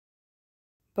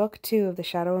Book 2 of the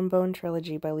Shadow and Bone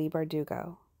Trilogy by Leigh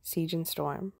Bardugo, Siege and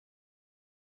Storm.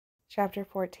 Chapter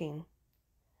 14.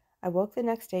 I woke the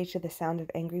next day to the sound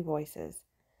of angry voices.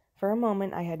 For a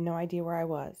moment I had no idea where I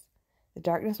was. The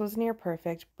darkness was near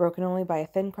perfect, broken only by a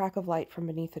thin crack of light from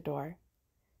beneath the door.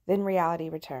 Then reality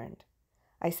returned.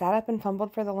 I sat up and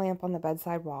fumbled for the lamp on the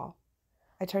bedside wall.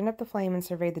 I turned up the flame and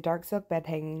surveyed the dark silk bed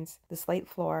hangings, the slate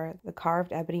floor, the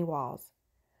carved ebony walls.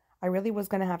 I really was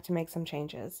going to have to make some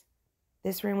changes.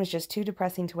 This room was just too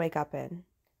depressing to wake up in.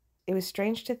 It was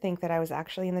strange to think that I was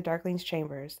actually in the Darkling's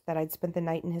chambers, that I'd spent the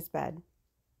night in his bed,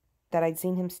 that I'd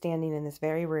seen him standing in this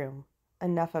very room.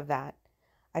 Enough of that.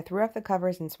 I threw off the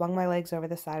covers and swung my legs over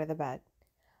the side of the bed.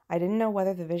 I didn't know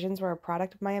whether the visions were a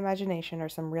product of my imagination or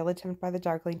some real attempt by the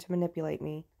Darkling to manipulate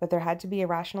me, but there had to be a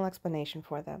rational explanation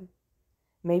for them.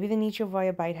 Maybe the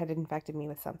Nichovoya bite had infected me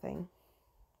with something.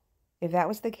 If that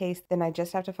was the case, then I'd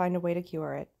just have to find a way to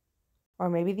cure it. Or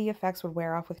maybe the effects would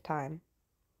wear off with time.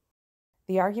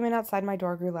 The argument outside my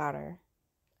door grew louder.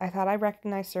 I thought I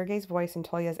recognized Sergei's voice and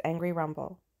Tolya's angry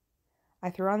rumble.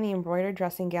 I threw on the embroidered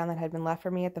dressing gown that had been left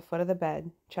for me at the foot of the bed,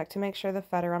 checked to make sure the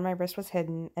fetter on my wrist was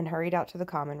hidden, and hurried out to the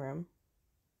common room.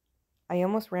 I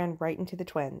almost ran right into the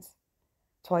twins.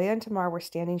 Tolya and Tamar were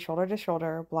standing shoulder to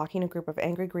shoulder, blocking a group of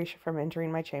angry Grisha from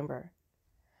entering my chamber.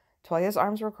 Tolya's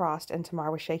arms were crossed, and Tamar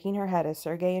was shaking her head as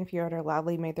Sergei and Fyodor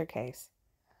loudly made their case.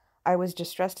 I was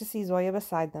distressed to see Zoya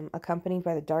beside them, accompanied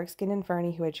by the dark-skinned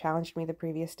Inferni who had challenged me the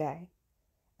previous day.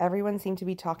 Everyone seemed to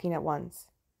be talking at once.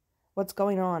 "What's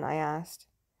going on?" I asked.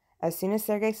 As soon as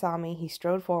Sergei saw me, he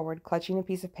strode forward, clutching a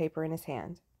piece of paper in his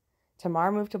hand.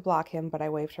 Tamar moved to block him, but I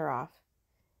waved her off.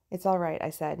 "It's all right,"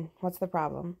 I said. "What's the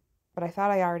problem?" But I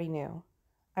thought I already knew.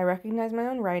 I recognized my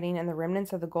own writing and the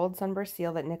remnants of the gold sunburst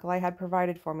seal that Nikolai had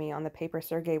provided for me on the paper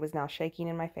Sergei was now shaking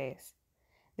in my face.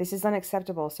 "This is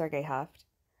unacceptable," Sergei huffed.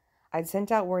 I'd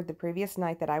sent out word the previous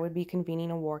night that I would be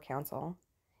convening a war council.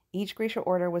 Each Grisha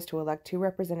order was to elect 2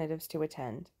 representatives to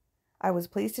attend. I was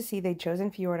pleased to see they'd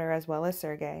chosen Fyodor as well as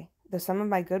Sergei, though some of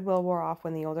my goodwill wore off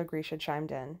when the older Grisha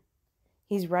chimed in.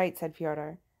 "He's right," said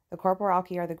Fyodor. "The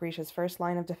Corporalki are the Grisha's first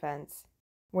line of defense.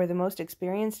 We're the most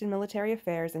experienced in military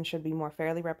affairs and should be more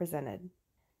fairly represented."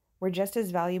 "We're just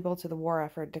as valuable to the war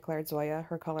effort," declared Zoya,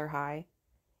 her color high.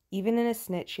 Even in a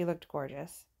snit, she looked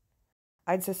gorgeous.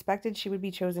 I'd suspected she would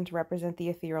be chosen to represent the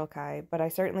Ethereal Kai, but I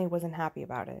certainly wasn't happy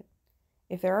about it.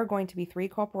 "If there are going to be 3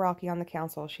 Corporalki on the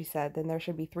council," she said, "then there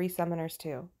should be 3 summoners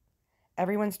too."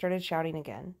 Everyone started shouting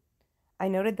again. I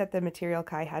noted that the Material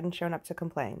Kai hadn't shown up to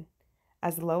complain.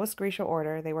 As the lowest Grisha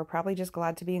order, they were probably just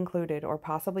glad to be included, or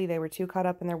possibly they were too caught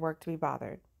up in their work to be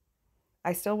bothered.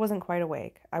 I still wasn't quite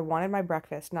awake. I wanted my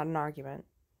breakfast, not an argument.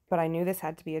 But I knew this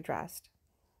had to be addressed.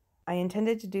 I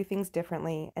intended to do things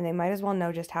differently, and they might as well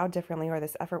know just how differently or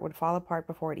this effort would fall apart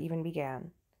before it even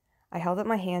began. I held up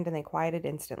my hand and they quieted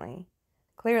instantly.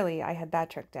 Clearly, I had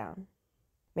that trick down.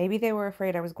 Maybe they were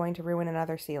afraid I was going to ruin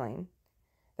another ceiling.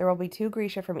 "There will be 2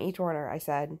 Grisha from each order," I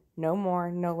said. "No more,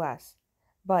 no less."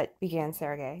 "But," began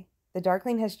Sergei, "the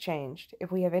Darkling has changed.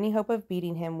 If we have any hope of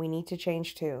beating him, we need to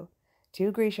change too.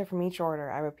 2 Grisha from each order,"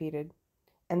 I repeated.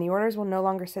 "And the orders will no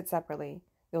longer sit separately.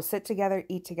 You'll sit together,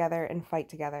 eat together, and fight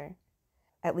together."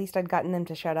 At least I'd gotten them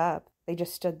to shut up. They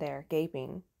just stood there,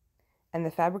 gaping. "And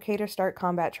the fabricators start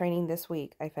combat training this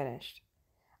week," I finished.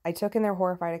 I took in their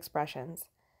horrified expressions.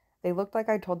 They looked like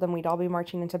I'd told them we'd all be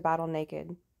marching into battle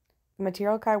naked. The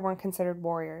Material Kai weren't considered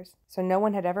warriors, so no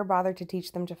one had ever bothered to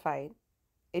teach them to fight.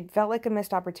 It felt like a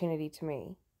missed opportunity to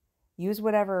me. Use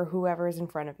whatever or whoever is in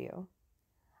front of you.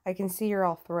 "I can see you're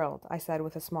all thrilled," I said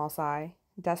with a small sigh.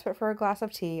 Desperate for a glass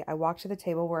of tea, I walked to the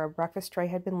table where a breakfast tray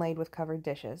had been laid with covered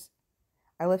dishes.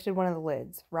 I lifted one of the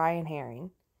lids, rye and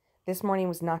herring. This morning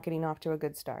was not getting off to a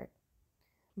good start.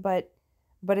 But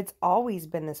it's always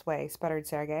been this way," sputtered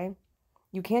Sergei.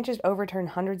 "You can't just overturn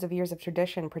hundreds of years of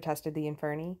tradition," protested the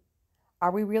Inferni.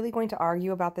 "Are we really going to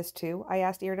argue about this too?" I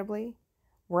asked irritably.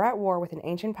 "We're at war with an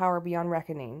ancient power beyond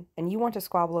reckoning, and you want to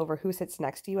squabble over who sits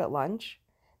next to you at lunch?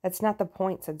 That's not the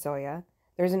point," said Zoya.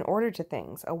 "There's an order to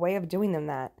things, a way of doing them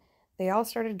that—" They all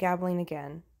started gabbling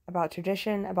again. About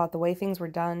tradition, about the way things were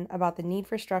done, about the need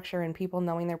for structure and people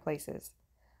knowing their places.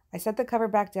 I set the cover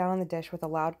back down on the dish with a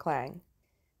loud clang.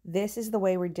 "This is the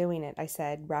way we're doing it," I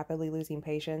said, rapidly losing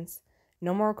patience.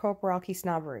 "No more Corporalki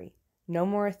snobbery. No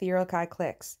more Ethereal Kai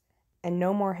cliques. And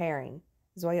no more herring."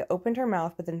 Zoya opened her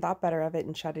mouth but then thought better of it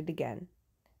and shut it again.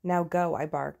 "Now go," I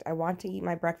barked. "I want to eat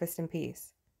my breakfast in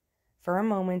peace." For a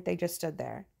moment they just stood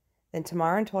there. Then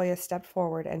Tamar and Tolya stepped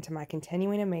forward, and to my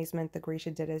continuing amazement the Grisha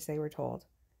did as they were told.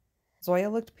 Zoya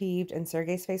looked peeved, and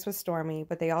Sergei's face was stormy,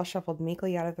 but they all shuffled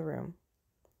meekly out of the room.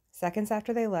 Seconds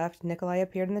after they left, Nikolai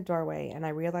appeared in the doorway, and I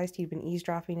realized he'd been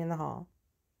eavesdropping in the hall.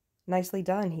 "Nicely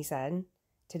done," he said.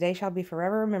 "Today shall be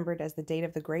forever remembered as the date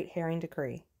of the Great Herring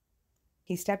Decree."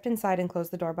 He stepped inside and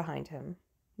closed the door behind him.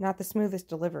 Not the smoothest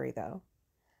delivery, though.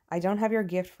 "I don't have your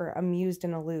gift for amused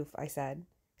and aloof," I said,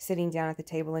 sitting down at the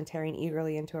table and tearing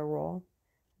eagerly into a roll.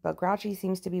 "But grouchy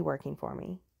seems to be working for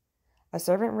me." A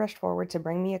servant rushed forward to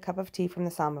bring me a cup of tea from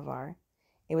the samovar.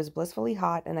 It was blissfully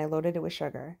hot, and I loaded it with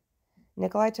sugar.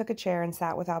 Nikolai took a chair and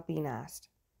sat without being asked.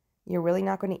 "You're really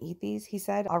not going to eat these?" he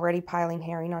said, already piling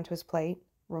herring onto his plate.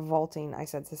 "Revolting," I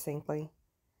said succinctly.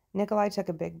 Nikolai took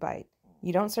a big bite.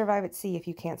 "You don't survive at sea if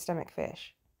you can't stomach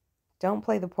fish." "Don't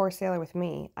play the poor sailor with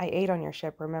me. I ate on your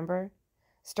ship, remember?"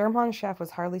 Sturmhond's chef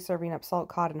was hardly serving up salt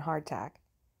cod and hardtack.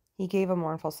 He gave a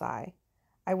mournful sigh.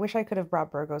 "I wish I could have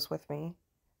brought Burgos with me.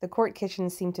 The court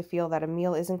kitchens seem to feel that a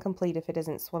meal isn't complete if it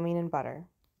isn't swimming in butter.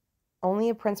 Only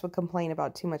a prince would complain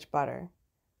about too much butter."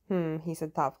 He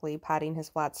said thoughtfully, patting his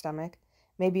flat stomach.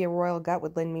 "Maybe a royal gut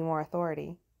would lend me more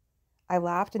authority." I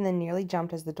laughed and then nearly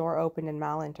jumped as the door opened and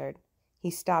Mal entered. He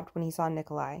stopped when he saw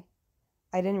Nikolai.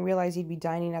 "I didn't realize you'd be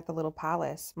dining at the little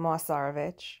palace,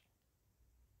 Moasarovich."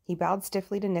 He bowed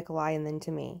stiffly to Nikolai and then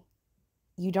to me.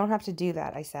 "You don't have to do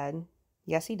that," I said.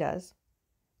 "Yes, he does."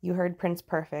 "You heard Prince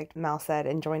Perfect," Mal said,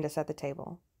 and joined us at the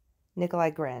table. Nikolai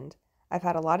grinned. "I've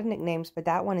had a lot of nicknames, but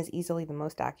that one is easily the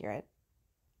most accurate."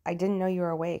 "I didn't know you were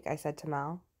awake," I said to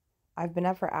Mal. "I've been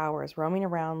up for hours, roaming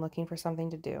around looking for something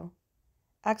to do."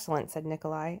 "Excellent," said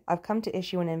Nikolai. "I've come to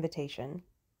issue an invitation."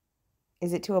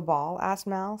 "Is it to a ball?" asked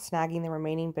Mal, snagging the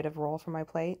remaining bit of roll from my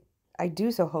plate. "I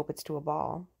do so hope it's to a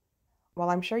ball." "While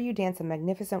I'm sure you dance a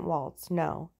magnificent waltz,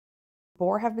 no.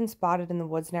 Boar have been spotted in the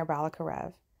woods near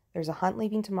Balakarev. There's a hunt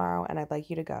leaving tomorrow, and I'd like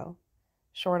you to go."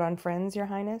 "Short on friends, your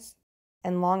highness?"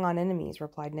 "And long on enemies,"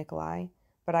 replied Nikolai.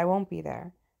 "But I won't be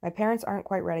there. My parents aren't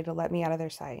quite ready to let me out of their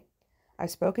sight. I've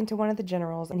spoken to one of the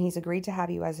generals, and he's agreed to have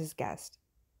you as his guest."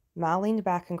 Mal leaned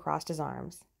back and crossed his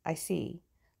arms. "I see.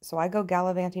 So I go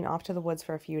gallivanting off to the woods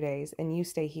for a few days, and you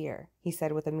stay here," he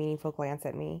said with a meaningful glance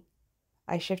at me.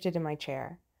 I shifted in my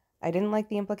chair. I didn't like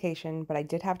the implication, but I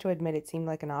did have to admit it seemed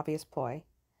like an obvious ploy.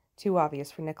 Too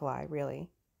obvious for Nikolai,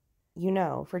 really. "You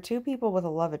know, for two people with a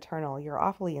love eternal, you're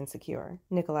awfully insecure,"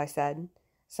 Nikolai said.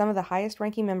 "Some of the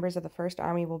highest-ranking members of the First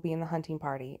Army will be in the hunting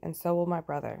party, and so will my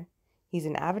brother. He's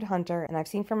an avid hunter, and I've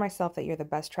seen for myself that you're the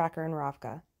best tracker in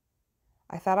Ravka."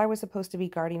 "I thought I was supposed to be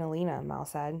guarding Alina," Mal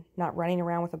said, "not running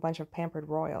around with a bunch of pampered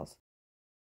royals."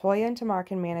 "Toya and Tamar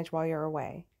can manage while you're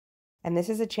away, and this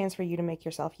is a chance for you to make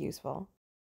yourself useful."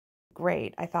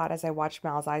 "Great," I thought as I watched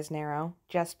Mal's eyes narrow.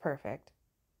 "Just perfect."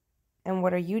 "And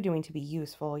what are you doing to be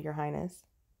useful, your highness?"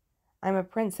 "I'm a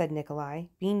prince," said Nikolai.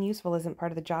 "Being useful isn't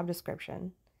part of the job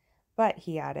description. But,"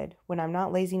 he added, "when I'm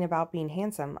not lazing about being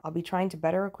handsome, I'll be trying to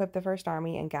better equip the First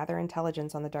Army and gather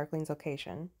intelligence on the Darkling's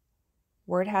location.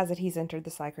 Word has it he's entered the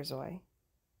Sykerzoi."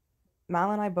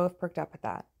 Mal and I both perked up at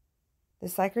that. The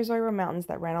Sykerzoi were mountains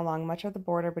that ran along much of the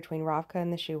border between Ravka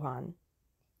and the Shuhan.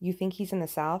 "You think he's in the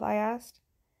south?" I asked.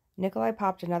 Nikolai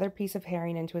popped another piece of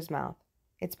herring into his mouth.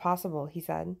 "It's possible," he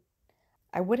said.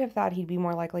 "I would have thought he'd be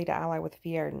more likely to ally with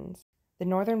Fierdans. The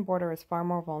northern border is far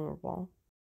more vulnerable.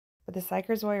 But the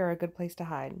Sykerzoi are a good place to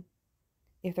hide.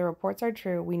 If the reports are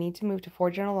true, we need to move to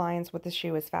forge an alliance with the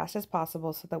Shu as fast as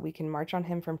possible so that we can march on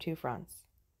him from two fronts."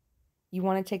 "You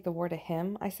want to take the war to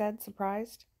him?" I said,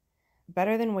 surprised.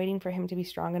 "Better than waiting for him to be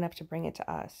strong enough to bring it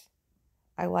to us."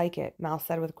 "I like it," Mal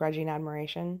said with grudging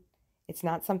admiration. "It's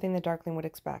not something the Darkling would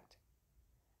expect."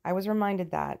 I was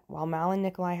reminded that, while Mal and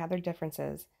Nikolai had their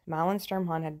differences, Mal and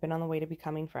Sturmhond had been on the way to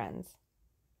becoming friends.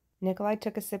 Nikolai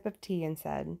took a sip of tea and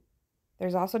said,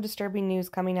 "There's also disturbing news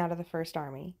coming out of the First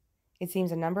Army. It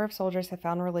seems a number of soldiers have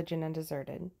found religion and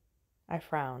deserted." I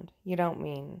frowned. "You don't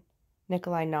mean—"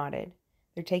 Nikolai nodded.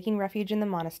 "They're taking refuge in the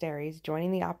monasteries,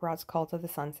 joining the Aparat's cult of the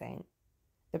Sun Saint.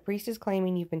 The priest is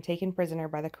claiming you've been taken prisoner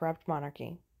by the corrupt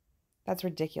monarchy." "That's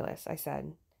ridiculous," I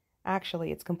said.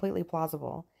 "Actually, it's completely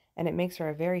plausible, and it makes for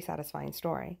a very satisfying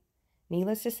story.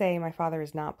 Needless to say, my father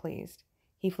is not pleased.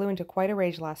 He flew into quite a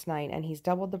rage last night, and he's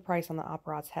doubled the price on the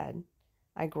Aparat's head."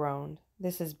 I groaned.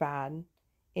 "This is bad."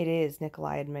 "It is,"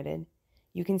 Nikolai admitted.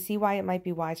 "You can see why it might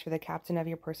be wise for the captain of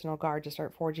your personal guard to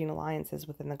start forging alliances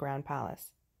within the Grand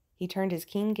Palace." He turned his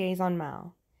keen gaze on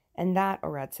Mal. "And that,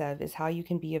 Oretsev, is how you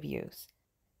can be of use.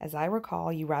 As I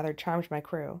recall, you rather charmed my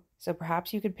crew, so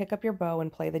perhaps you could pick up your bow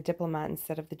and play the diplomat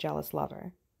instead of the jealous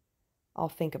lover." "I'll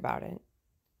think about it."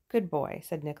 "Good boy,"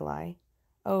 said Nikolai.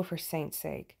 "Oh, for saint's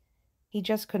sake. He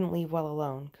just couldn't leave well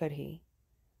alone, could he?"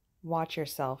 "Watch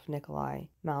yourself, Nikolai,"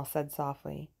 Mal said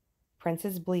softly.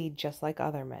 "Princes bleed just like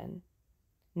other men."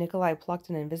 Nikolai plucked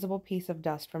an invisible piece of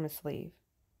dust from his sleeve.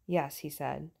 Yes, he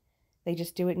said. They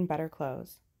just do it in better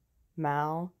clothes.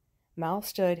 Mal. Mal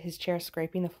stood, his chair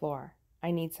scraping the floor.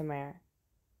 I need some air.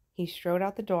 He strode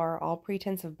out the door, all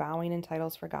pretense of bowing and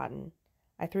titles forgotten.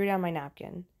 I threw down my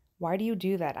napkin. Why do you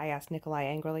do that? I asked Nikolai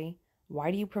angrily.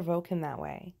 Why do you provoke him that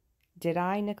way? Did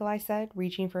I? Nikolai said,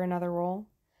 reaching for another roll.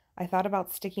 I thought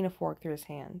about sticking a fork through his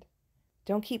hand.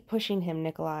 Don't keep pushing him,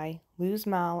 Nikolai. Lose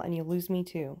Mal, and you'll lose me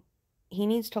too. He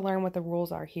needs to learn what the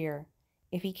rules are here.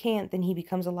 If he can't, then he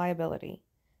becomes a liability.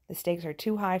 The stakes are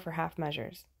too high for half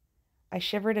measures. I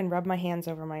shivered and rubbed my hands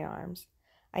over my arms.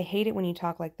 I hate it when you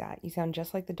talk like that. You sound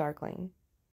just like the Darkling.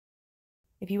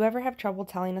 If you ever have trouble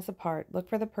telling us apart, look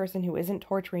for the person who isn't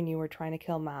torturing you or trying to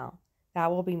kill Mal.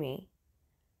 That will be me.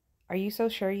 Are you so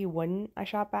sure you wouldn't? I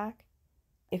shot back.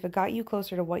 If it got you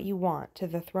closer to what you want, to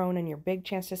the throne and your big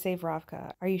chance to save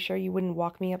Ravka, are you sure you wouldn't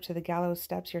walk me up to the gallows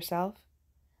steps yourself?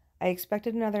 I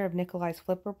expected another of Nikolai's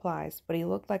flip replies, but he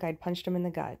looked like I'd punched him in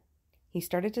the gut. He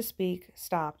started to speak,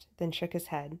 stopped, then shook his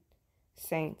head.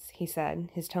 Saints, he said,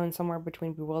 his tone somewhere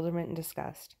between bewilderment and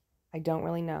disgust. I don't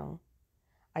really know.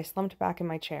 I slumped back in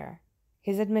my chair.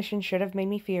 His admission should have made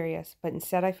me furious, but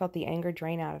instead I felt the anger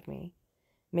drain out of me.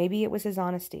 Maybe it was his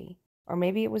honesty, or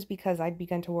maybe it was because I'd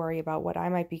begun to worry about what I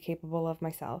might be capable of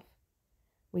myself.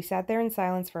 We sat there in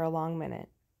silence for a long minute.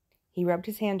 He rubbed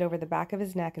his hand over the back of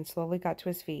his neck and slowly got to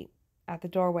his feet. At the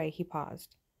doorway, he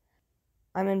paused.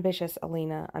 I'm ambitious,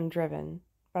 Alina. I'm driven.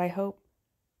 But I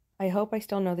hope I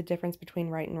still know the difference between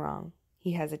right and wrong.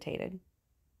 He hesitated.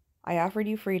 I offered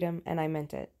you freedom, and I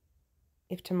meant it.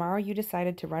 If tomorrow you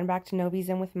decided to run back to Novi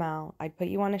Zem with Mal, I'd put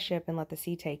you on a ship and let the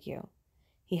sea take you.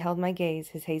 He held my gaze,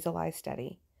 his hazel eyes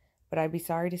steady. But I'd be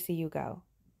sorry to see you go.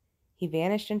 He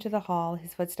vanished into the hall,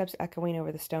 his footsteps echoing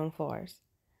over the stone floors.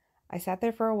 I sat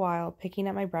there for a while, picking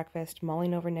at my breakfast,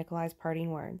 mulling over Nikolai's parting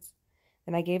words.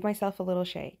 Then I gave myself a little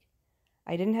shake.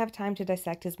 I didn't have time to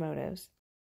dissect his motives.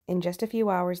 In just a few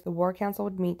hours, the War Council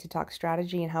would meet to talk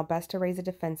strategy and how best to raise a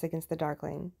defense against the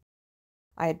Darkling.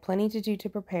 I had plenty to do to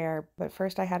prepare, but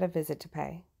first I had a visit to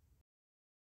pay.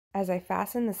 As I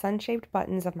fastened the sun-shaped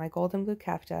buttons of my golden blue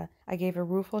kefta, I gave a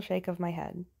rueful shake of my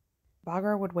head.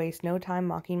 Baghra would waste no time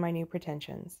mocking my new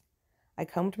pretensions. I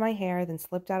combed my hair, then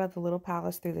slipped out of the little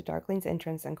palace through the Darkling's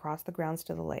entrance and crossed the grounds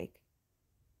to the lake.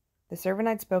 The servant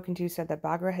I'd spoken to said that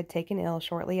Baghra had taken ill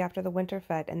shortly after the winter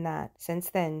fete and that, since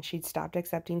then, she'd stopped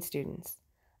accepting students.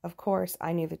 Of course,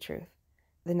 I knew the truth.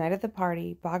 The night of the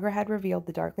party, Baghra had revealed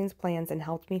the Darkling's plans and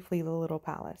helped me flee the little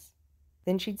palace.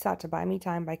 Then she'd sought to buy me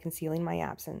time by concealing my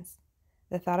absence.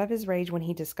 The thought of his rage when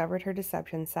he discovered her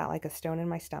deception sat like a stone in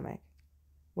my stomach.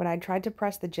 When I'd tried to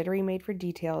press the jittery maid for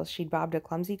details, she'd bobbed a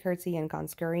clumsy curtsy and gone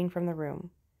scurrying from the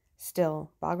room.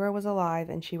 Still, Baghra was alive,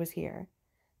 and she was here.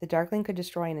 The Darkling could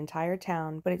destroy an entire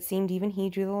town, but it seemed even he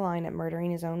drew the line at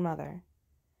murdering his own mother.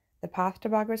 The path to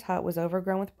Baghra's hut was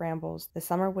overgrown with brambles, the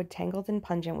summer wood tangled and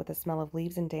pungent with the smell of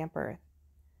leaves and damp earth.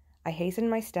 I hastened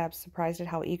my steps, surprised at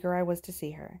how eager I was to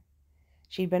see her.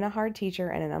 She'd been a hard teacher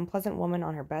and an unpleasant woman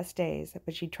on her best days,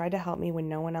 but she'd tried to help me when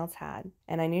no one else had,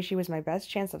 and I knew she was my best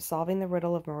chance of solving the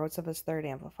riddle of Morozov's third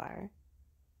amplifier.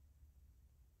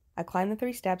 I climbed the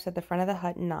 3 steps at the front of the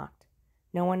hut and knocked.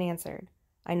 No one answered.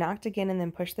 I knocked again and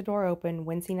then pushed the door open,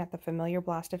 wincing at the familiar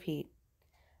blast of heat.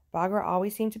 Baghra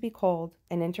always seemed to be cold,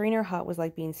 and entering her hut was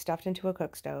like being stuffed into a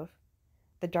cook stove.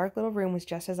 The dark little room was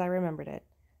just as I remembered it.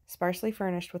 Sparsely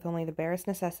furnished with only the barest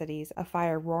necessities, a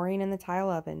fire roaring in the tile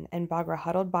oven, and Baghra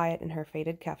huddled by it in her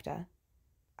faded kefta.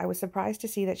 I was surprised to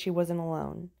see that she wasn't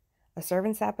alone. A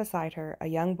servant sat beside her, a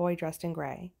young boy dressed in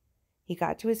gray. He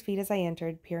got to his feet as I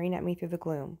entered, peering at me through the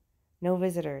gloom. "No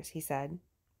visitors," he said.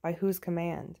 "By whose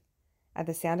command?" At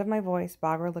the sound of my voice,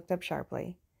 Baghra looked up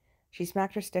sharply. She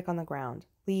smacked her stick on the ground.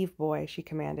 "Leave, boy," she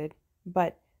commanded.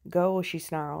 "But go," she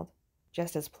snarled.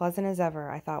 Just as pleasant as ever,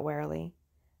 I thought warily.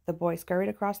 The boy scurried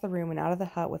across the room and out of the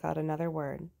hut without another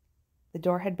word. The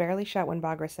door had barely shut when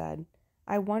Baghra said,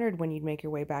 "I wondered when you'd make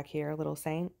your way back here, little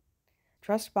saint."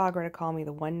 Trust Baghra to call me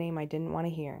the one name I didn't want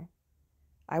to hear.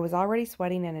 I was already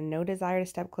sweating and had no desire to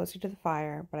step closer to the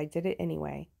fire, but I did it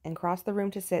anyway, and crossed the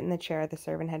room to sit in the chair the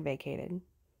servant had vacated.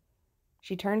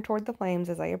 She turned toward the flames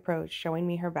as I approached, showing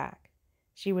me her back.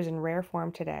 She was in rare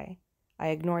form today. I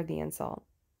ignored the insult.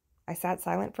 I sat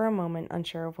silent for a moment,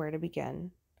 unsure of where to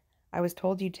begin. "I was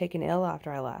told you'd taken ill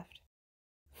after I left."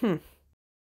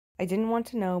 I didn't want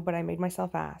to know, but I made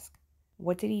myself ask.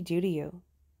 "What did he do to you?"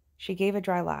 She gave a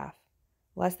dry laugh.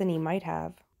 "Less than he might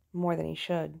have. More than he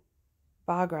should."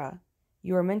 "Baghra,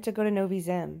 you were meant to go to Novi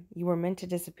Zem. You were meant to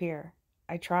disappear.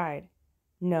 I tried."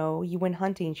 "No, you went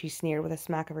hunting," she sneered with a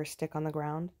smack of her stick on the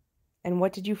ground. "And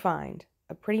what did you find?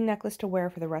 A pretty necklace to wear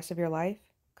for the rest of your life?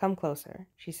 Come closer,"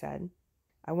 she said.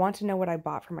 I want to know what I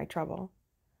bought for my trouble."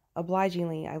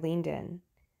 Obligingly, I leaned in.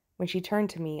 When she turned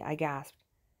to me, I gasped.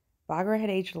 Baghra had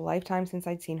aged a lifetime since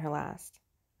I'd seen her last.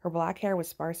 Her black hair was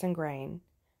sparse and graying.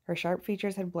 Her sharp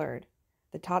features had blurred.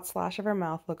 The taut slash of her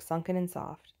mouth looked sunken and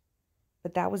soft.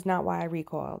 But that was not why I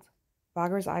recoiled.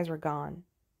 Baghra's eyes were gone.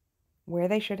 Where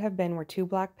they should have been were two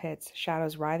black pits,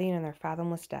 shadows writhing in their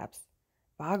fathomless depths.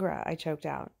 "Baghra," I choked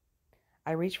out.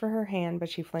 I reached for her hand, but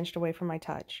she flinched away from my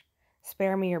touch.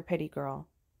 "Spare me your pity, girl."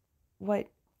 What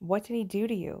did he do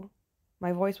to you?"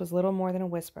 My voice was little more than a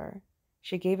whisper.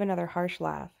 She gave another harsh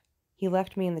laugh. "He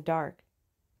left me in the dark."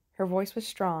 Her voice was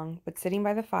strong, but sitting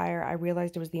by the fire, I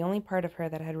realized it was the only part of her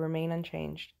that had remained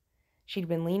unchanged. She'd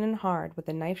been lean and hard, with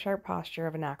the knife-sharp posture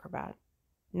of an acrobat.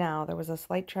 Now there was a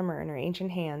slight tremor in her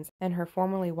ancient hands, and her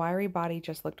formerly wiry body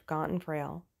just looked gaunt and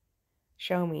frail.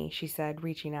 "Show me," she said,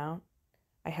 reaching out.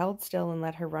 I held still and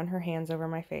let her run her hands over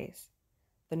my face.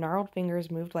 The gnarled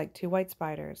fingers moved like two white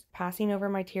spiders, passing over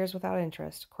my tears without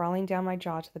interest, crawling down my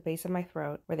jaw to the base of my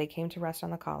throat, where they came to rest on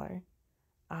the collar.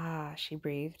 "Ah," she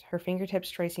breathed, her fingertips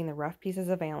tracing the rough pieces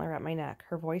of antler at my neck,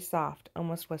 her voice soft,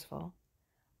 almost wistful.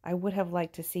 "I would have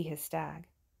liked to see his stag."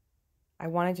 I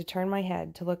wanted to turn my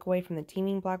head, to look away from the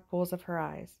teeming black pools of her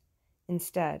eyes.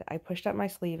 Instead, I pushed up my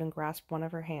sleeve and grasped one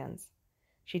of her hands.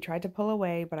 She tried to pull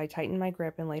away, but I tightened my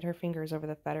grip and laid her fingers over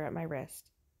the fetter at my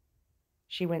wrist.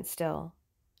 She went still.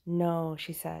 "No,"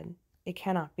 she said. "It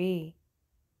cannot be."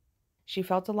 She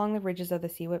felt along the ridges of the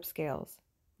sea-whip scales.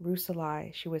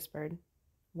 "Rusalai," she whispered.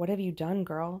 "What have you done,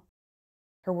 girl?"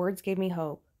 Her words gave me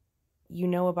hope. "You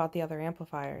know about the other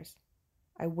amplifiers."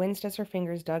 I winced as her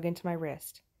fingers dug into my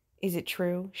wrist. "Is it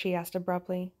true," she asked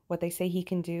abruptly, "what they say he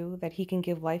can do, that he can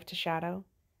give life to shadow?"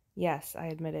 "Yes," I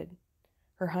admitted.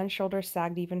 Her hunched shoulders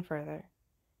sagged even further.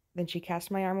 Then she cast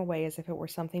my arm away as if it were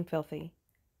something filthy.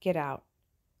 "Get out."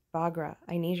 "Baghra,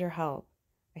 I need your help."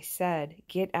 I said,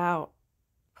 "Get out."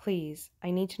 "Please,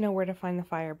 I need to know where to find the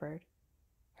Firebird."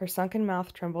 Her sunken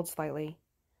mouth trembled slightly.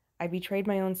 "I betrayed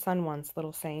my own son once,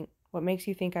 little saint. What makes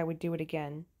you think I would do it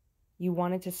again?" "You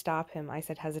wanted to stop him," I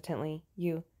said hesitantly.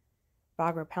 "You—"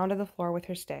 Baghra pounded the floor with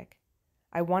her stick.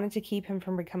 "I wanted to keep him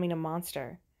from becoming a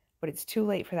monster. But it's too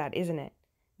late for that, isn't it?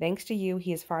 Thanks to you,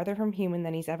 he is farther from human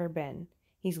than he's ever been.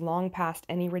 He's long past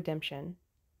any redemption."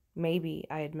 "Maybe,"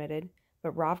 I admitted,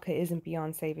 "but Ravka isn't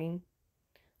beyond saving."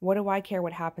 "What do I care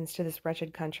what happens to this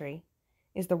wretched country?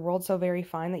 Is the world so very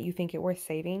fine that you think it worth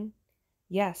saving?"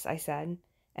 "Yes," I said,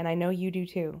 "and I know you do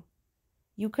too."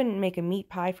 "You couldn't make a meat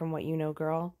pie from what you know,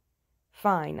 girl."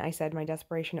 "Fine," I said, my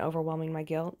desperation overwhelming my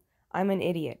guilt. "I'm an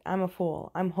idiot. I'm a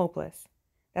fool. I'm hopeless.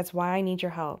 That's why I need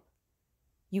your help."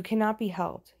 "You cannot be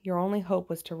helped. Your only hope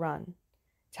was to run."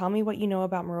 "Tell me what you know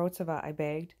about Morozova," I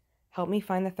begged. "Help me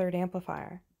find the third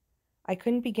amplifier." I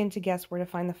couldn't begin to guess where to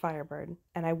find the Firebird,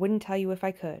 and I wouldn't tell you if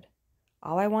I could.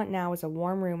 All I want now is a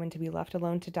warm room and to be left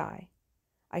alone to die.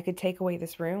 "I could take away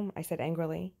this room," I said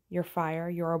angrily. "Your fire,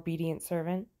 your obedient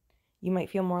servant. You might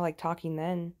feel more like talking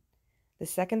then." The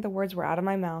second the words were out of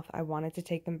my mouth, I wanted to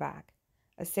take them back.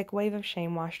 A sick wave of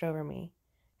shame washed over me.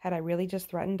 Had I really just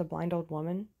threatened a blind old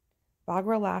woman?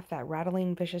 Baghra laughed that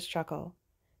rattling, vicious chuckle.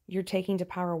 "You're taking to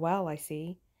power well, I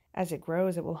see. As it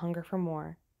grows, it will hunger for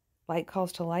more. Light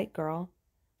calls to light, girl."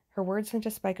 Her words sent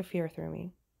a spike of fear through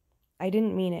me. "I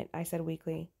didn't mean it," I said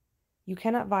weakly. "You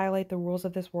cannot violate the rules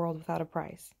of this world without a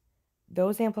price.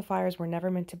 Those amplifiers were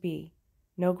never meant to be.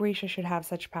 No Grisha should have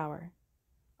such power.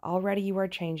 Already you are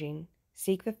changing.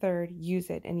 Seek the third, use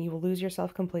it, and you will lose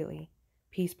yourself completely,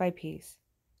 piece by piece.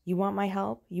 You want my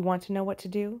help? You want to know what to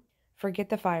do? Forget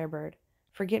the Firebird.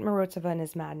 Forget Morozova and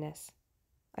his madness."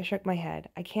 I shook my head.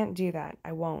 "I can't do that.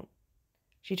 I won't."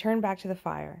 She turned back to the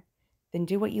fire. "Then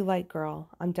do what you like, girl.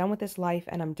 I'm done with this life,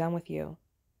 and I'm done with you."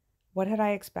 What had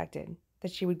I expected?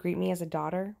 That she would greet me as a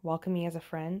daughter, welcome me as a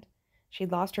friend?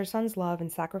 She'd lost her son's love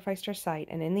and sacrificed her sight,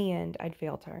 and in the end, I'd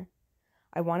failed her.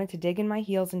 I wanted to dig in my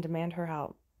heels and demand her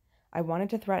help. I wanted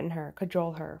to threaten her,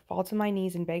 cajole her, fall to my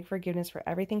knees and beg forgiveness for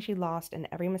everything she'd lost and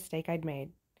every mistake I'd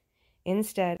made.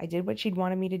 Instead, I did what she'd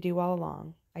wanted me to do all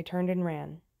along. I turned and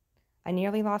ran. I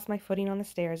nearly lost my footing on the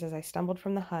stairs as I stumbled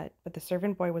from the hut, but the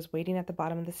servant boy was waiting at the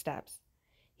bottom of the steps.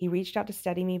 He reached out to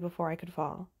steady me before I could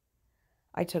fall.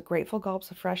 I took grateful gulps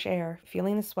of fresh air,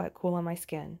 feeling the sweat cool on my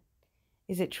skin.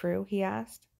 "Is it true?" he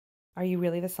asked. "Are you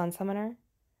really the Sun Summoner?"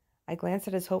 I glanced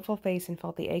at his hopeful face and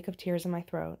felt the ache of tears in my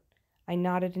throat. I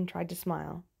nodded and tried to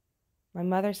smile. "My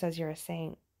mother says you're a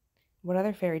saint." What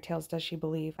other fairy tales does she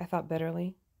believe? I thought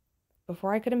bitterly.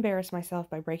 Before I could embarrass myself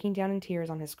by breaking down in tears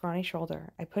on his scrawny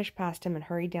shoulder, I pushed past him and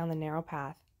hurried down the narrow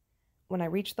path. When I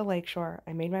reached the lakeshore,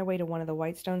 I made my way to one of the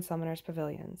Whitestone Summoner's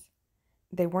pavilions.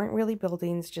 They weren't really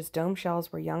buildings, just dome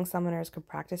shells where young summoners could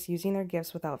practice using their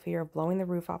gifts without fear of blowing the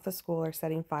roof off the school or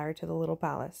setting fire to the little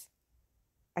palace.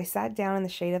 I sat down in the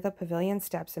shade of the pavilion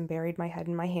steps and buried my head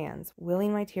in my hands,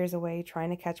 willing my tears away, trying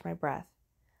to catch my breath.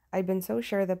 I'd been so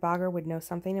sure that Baghra would know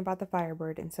something about the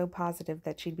Firebird and so positive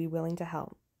that she'd be willing to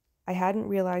help. I hadn't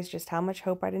realized just how much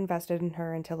hope I'd invested in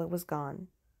her until it was gone.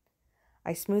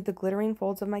 I smoothed the glittering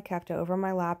folds of my kefta over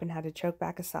my lap and had to choke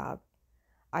back a sob.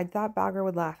 I'd thought Baghra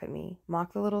would laugh at me,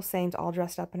 mock the little saint all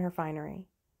dressed up in her finery.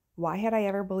 Why had I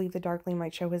ever believed the Darkling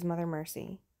might show his mother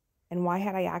mercy? And why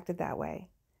had I acted that way?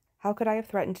 How could I have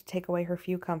threatened to take away her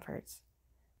few comforts?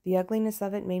 The ugliness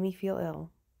of it made me feel ill.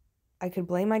 I could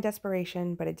blame my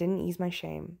desperation, but it didn't ease my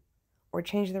shame, or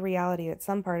change the reality that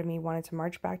some part of me wanted to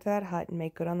march back to that hut and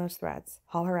make good on those threats,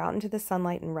 haul her out into the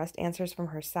sunlight and wrest answers from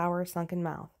her sour, sunken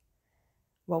mouth.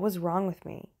 What was wrong with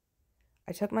me?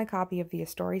 I took my copy of the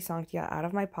Astori Sanctia out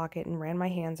of my pocket and ran my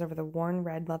hands over the worn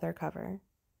red leather cover.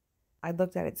 I'd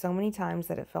looked at it so many times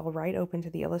that it fell right open to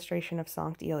the illustration of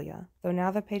Sankt Ilya, though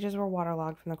now the pages were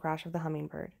waterlogged from the crash of the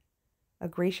hummingbird. A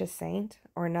gracious saint,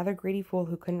 or another greedy fool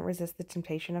who couldn't resist the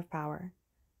temptation of power?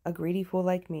 A greedy fool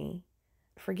like me.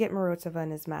 Forget Morozova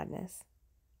and his madness.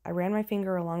 I ran my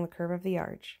finger along the curve of the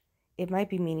arch. It might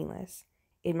be meaningless.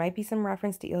 It might be some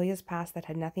reference to Ilya's past that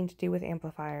had nothing to do with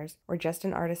amplifiers, or just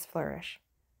an artist's flourish.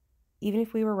 Even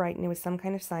if we were right and it was some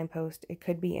kind of signpost, it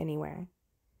could be anywhere.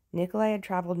 Nikolai had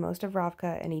traveled most of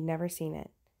Ravka and he'd never seen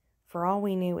it. For all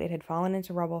we knew, it had fallen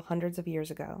into rubble hundreds of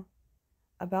years ago.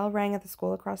 A bell rang at the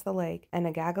school across the lake, and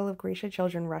a gaggle of Grisha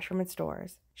children rushed from its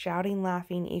doors, shouting,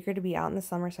 laughing, eager to be out in the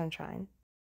summer sunshine.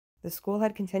 The school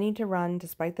had continued to run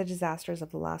despite the disasters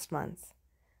of the last months.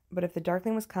 But if the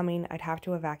Darkling was coming, I'd have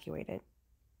to evacuate it.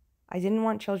 I didn't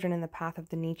want children in the path of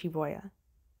the Nichivoya.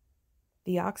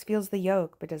 The ox feels the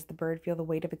yoke, but does the bird feel the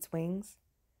weight of its wings?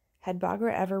 Had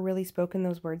Baghra ever really spoken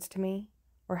those words to me,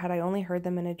 or had I only heard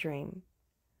them in a dream?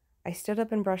 I stood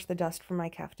up and brushed the dust from my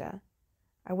kefta.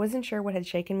 I wasn't sure what had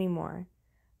shaken me more,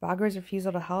 Baghra's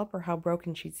refusal to help or how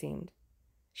broken she'd seemed.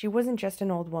 She wasn't just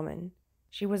an old woman.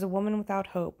 She was a woman without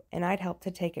hope, and I'd helped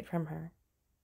to take it from her.